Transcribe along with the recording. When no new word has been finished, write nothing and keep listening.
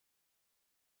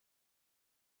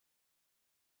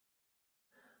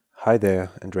Hi there,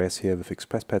 Andreas here with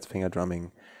XpressPads finger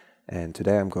drumming, and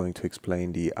today I'm going to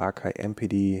explain the AKAI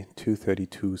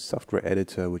MPD232 software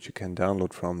editor, which you can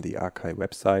download from the AKAI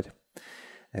website.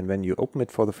 And when you open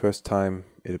it for the first time,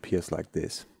 it appears like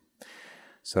this.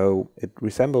 So it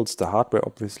resembles the hardware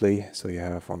obviously, so you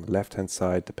have on the left hand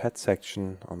side the pad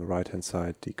section, on the right hand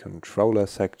side the controller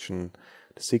section,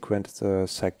 the sequencer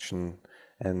section,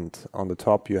 and on the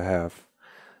top you have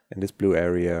in this blue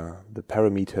area the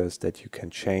parameters that you can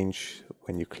change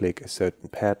when you click a certain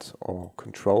pad or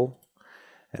control.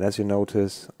 And as you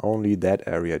notice, only that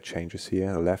area changes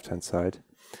here, the left hand side.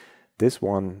 This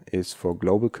one is for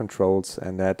global controls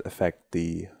and that affect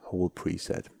the whole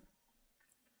preset.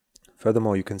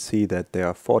 Furthermore, you can see that there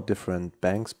are 4 different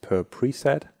banks per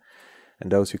preset,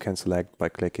 and those you can select by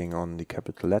clicking on the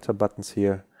capital letter buttons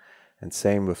here. And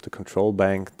same with the control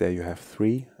bank, there you have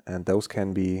 3, and those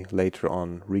can be later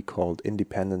on recalled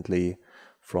independently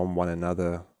from one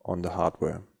another on the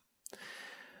hardware.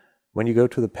 When you go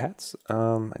to the pads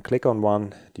and click on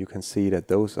one, you can see that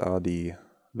those are the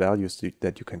values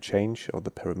that you can change, or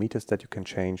the parameters that you can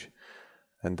change.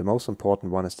 And the most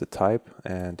important one is the type,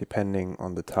 and depending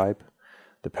on the type,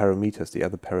 the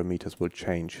other parameters will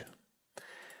change.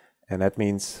 And that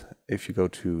means if you go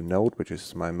to Node, which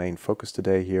is my main focus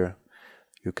today here,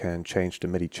 you can change the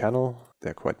MIDI channel,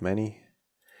 there are quite many.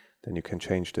 Then you can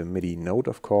change the MIDI note,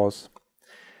 of course.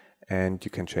 And you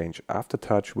can change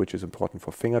aftertouch, which is important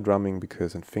for finger drumming,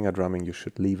 because in finger drumming you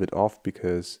should leave it off,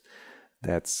 because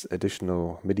that's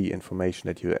additional MIDI information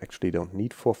that you actually don't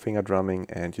need for finger drumming,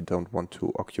 and you don't want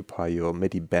to occupy your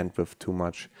MIDI bandwidth too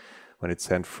much when it's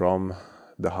sent from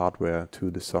the hardware to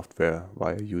the software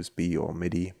via USB or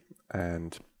MIDI.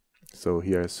 And so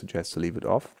here I suggest to leave it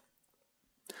off.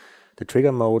 The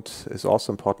trigger mode is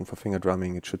also important for finger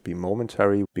drumming. It should be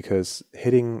momentary, because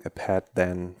hitting a pad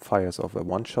then fires off a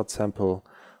one-shot sample,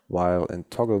 while in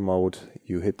toggle mode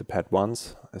you hit the pad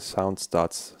once, a sound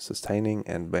starts sustaining,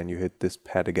 and when you hit this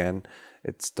pad again,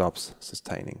 it stops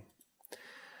sustaining.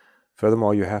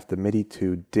 Furthermore, you have the MIDI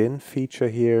to DIN feature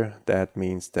here. That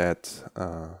means that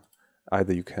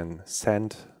either you can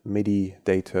send MIDI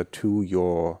data to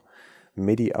your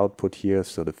MIDI output here,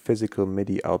 so the physical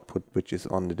MIDI output which is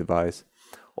on the device,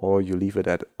 or you leave it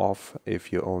at off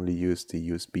if you only use the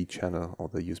USB channel or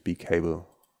the USB cable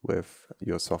with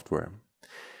your software.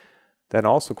 Then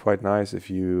also quite nice, if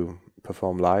you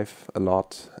perform live a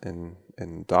lot in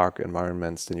dark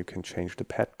environments, then you can change the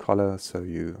pad color. So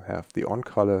you have the on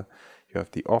color, you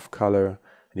have the off color,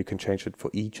 and you can change it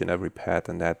for each and every pad,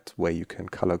 and that way you can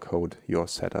color code your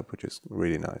setup, which is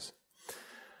really nice.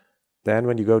 Then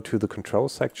when you go to the control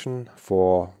section,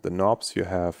 for the knobs you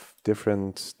have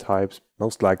different types.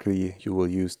 Most likely you will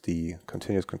use the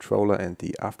continuous controller and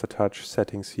the aftertouch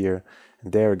settings here,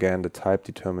 and there again the type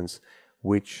determines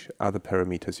which other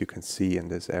parameters you can see in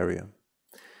this area.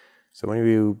 So when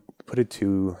you put it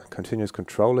to continuous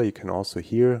controller, you can also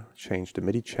here change the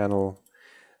MIDI channel,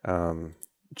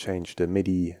 change the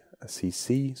MIDI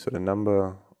CC, so the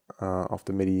number of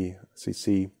the MIDI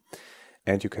CC,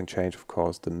 and you can change, of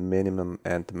course, the minimum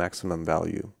and the maximum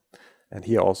value. And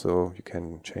here also you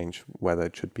can change whether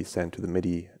it should be sent to the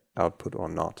MIDI output or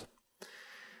not.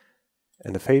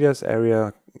 In the faders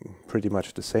area, pretty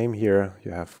much the same here.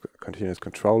 You have continuous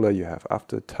controller, you have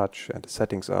aftertouch, and the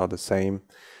settings are the same.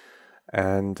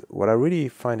 And what I really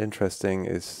find interesting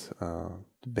is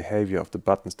the behavior of the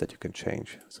buttons that you can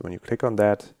change. So when you click on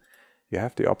that, you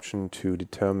have the option to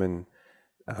determine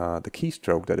the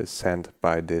keystroke that is sent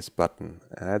by this button.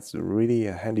 And that's really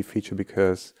a handy feature,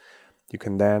 because you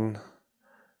can then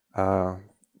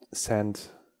send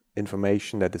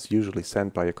information that is usually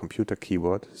sent by a computer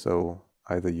keyboard. So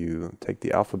either you take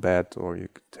the alphabet, or you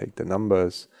take the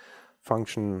numbers,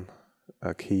 function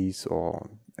keys or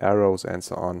arrows and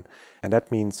so on. And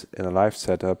that means in a live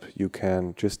setup you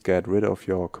can just get rid of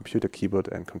your computer keyboard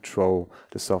and control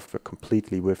the software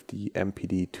completely with the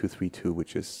MPD232,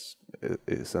 which is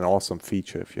an awesome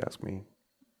feature if you ask me.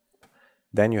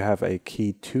 Then you have a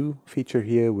key 2 feature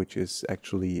here, which is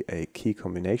actually a key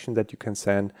combination that you can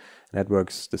send, and that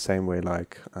works the same way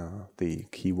like the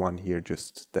key 1 here,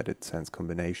 just that it sends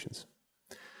combinations.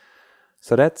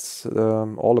 So that's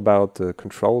all about the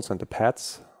controls and the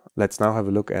pads. Let's now have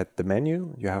a look at the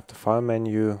menu. You have the file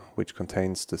menu, which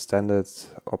contains the standard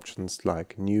options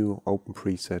like new, open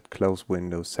preset, close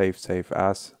window, save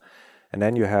as. And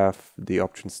then you have the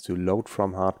options to load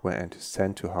from hardware and to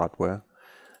send to hardware.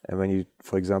 And when you,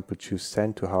 for example, choose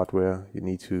send to hardware, you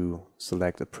need to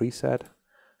select a preset.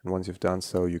 And once you've done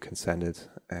so, you can send it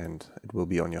and it will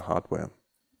be on your hardware.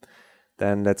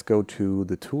 Then let's go to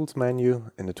the Tools menu.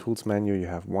 In the Tools menu, you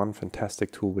have one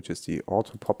fantastic tool, which is the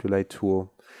Auto Populate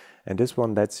tool. And this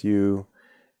one lets you,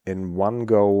 in one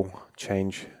go,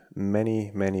 change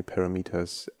many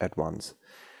parameters at once.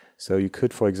 So you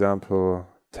could, for example,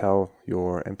 tell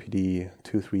your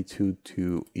MPD232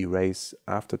 to erase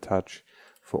aftertouch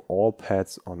for all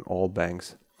pads on all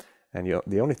banks. And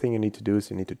the only thing you need to do is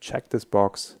you need to check this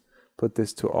box, put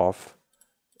this to off,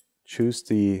 choose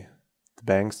the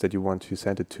banks that you want to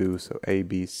send it to, so A,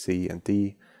 B, C, and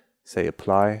D, say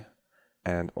apply,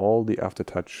 and all the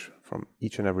aftertouch from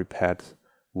each and every pad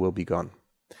will be gone.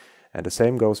 And the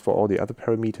same goes for all the other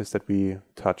parameters that we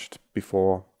touched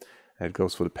before. And it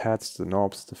goes for the pads, the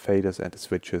knobs, the faders, and the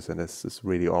switches, and this is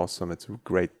really awesome. It's a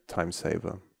great time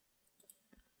saver.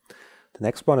 The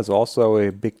next one is also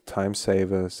a big time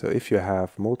saver. So if you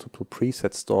have multiple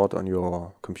presets stored on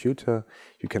your computer,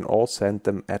 you can all send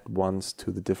them at once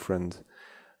to the different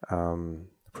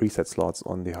preset slots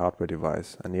on the hardware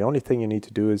device. And the only thing you need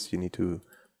to do is you need to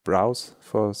browse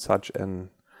for such a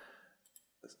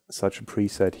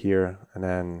preset here, and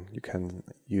then you can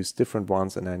use different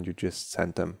ones and then you just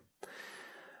send them.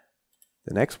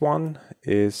 The next one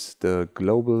is the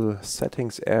global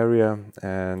settings area,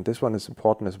 and this one is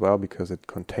important as well because it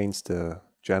contains the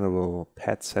general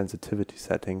pad sensitivity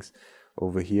settings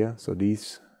over here. So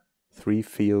these three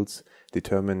fields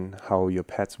determine how your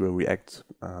pads will react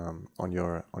on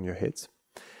your hits.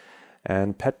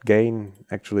 And pad gain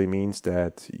actually means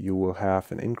that you will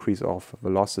have an increase of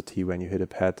velocity when you hit a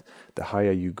pad the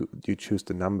higher you choose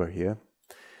the number here.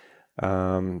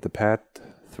 The pad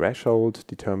threshold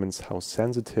determines how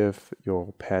sensitive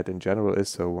your pad in general is.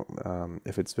 So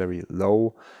if it's very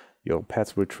low, your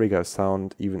pads will trigger a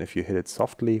sound even if you hit it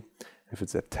softly. If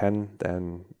it's at 10,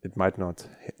 then it might not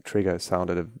trigger a sound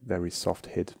at a very soft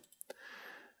hit.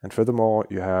 And furthermore,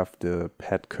 you have the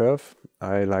pad curve.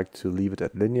 I like to leave it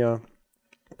at linear.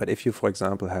 But if you, for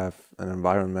example, have an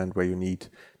environment where you need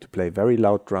to play very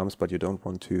loud drums, but you don't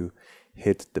want to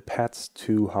hit the pads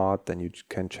too hard, then you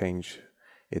can change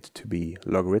it to be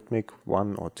logarithmic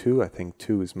 1 or 2. I think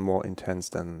 2 is more intense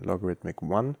than logarithmic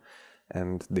 1.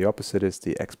 And the opposite is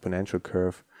the exponential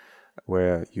curve,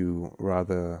 where you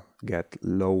rather get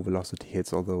low velocity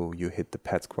hits, although you hit the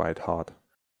pads quite hard.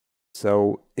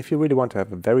 So if you really want to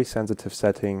have a very sensitive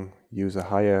setting, use a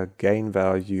higher gain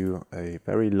value, a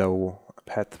very low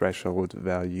pad threshold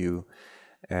value,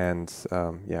 and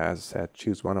yeah, as I said,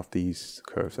 choose one of these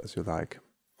curves as you like.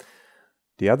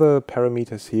 The other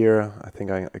parameters here, I think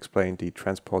I explained the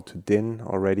transport to DIN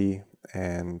already,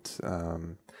 and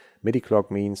MIDI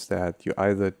clock means that you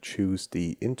either choose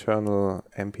the internal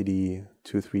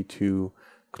MPD232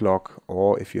 clock,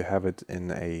 or if you have it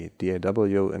in a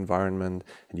DAW environment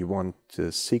and you want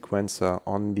the sequencer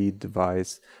on the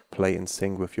device play in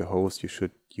sync with your host, you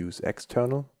should use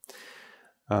external.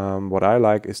 What I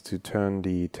like is to turn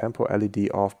the tempo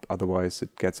LED off, otherwise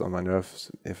it gets on my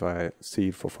nerves if I see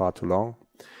it for far too long.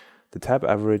 The tab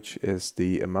average is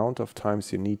the amount of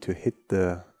times you need to hit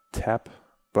the tab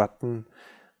button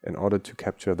in order to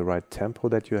capture the right tempo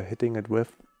that you're hitting it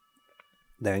with.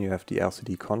 Then you have the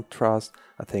LCD contrast.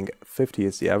 I think 50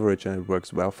 is the average and it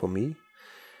works well for me.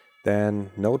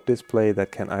 Then note display,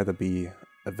 that can either be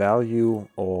a value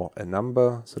or a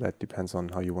number, so that depends on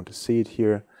how you want to see it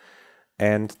here.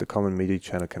 And the common MIDI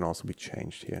channel can also be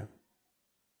changed here.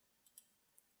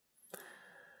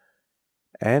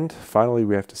 And finally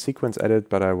we have the sequence edit,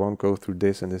 but I won't go through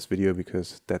this in this video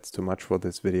because that's too much for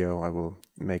this video. I will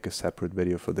make a separate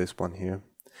video for this one here.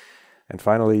 And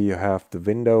finally you have the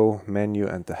window menu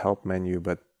and the help menu,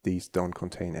 but these don't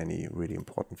contain any really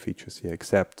important features here,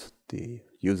 except the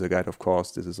user guide, of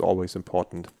course. This is always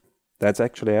important. That's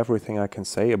actually everything I can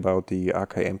say about the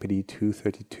AKAI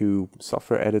MPD232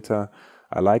 software editor.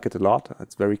 I like it a lot.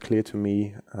 It's very clear to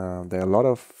me. There are a lot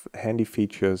of handy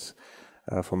features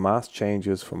for mass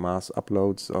changes, for mass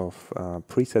uploads of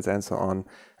presets and so on.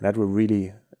 And that will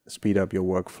really speed up your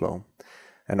workflow.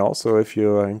 And also, if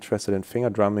you're interested in finger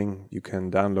drumming, you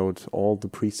can download all the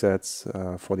presets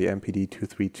for the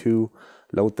MPD232,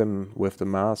 load them with the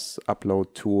mass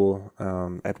upload tool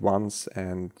at once,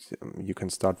 and you can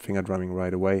start finger drumming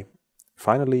right away.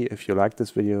 Finally, if you like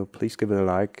this video, please give it a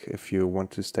like. If you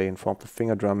want to stay informed of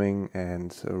finger drumming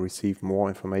and receive more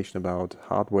information about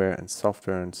hardware and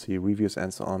software and see reviews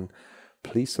and so on,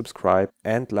 please subscribe.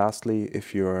 And lastly,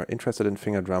 if you're interested in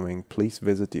finger drumming, please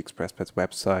visit the XpressPads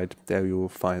website. There you will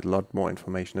find a lot more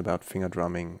information about finger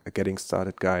drumming, a getting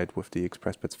started guide with the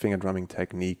XpressPads finger drumming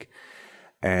technique.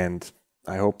 And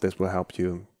I hope this will help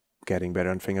you getting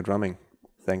better in finger drumming.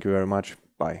 Thank you very much.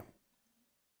 Bye.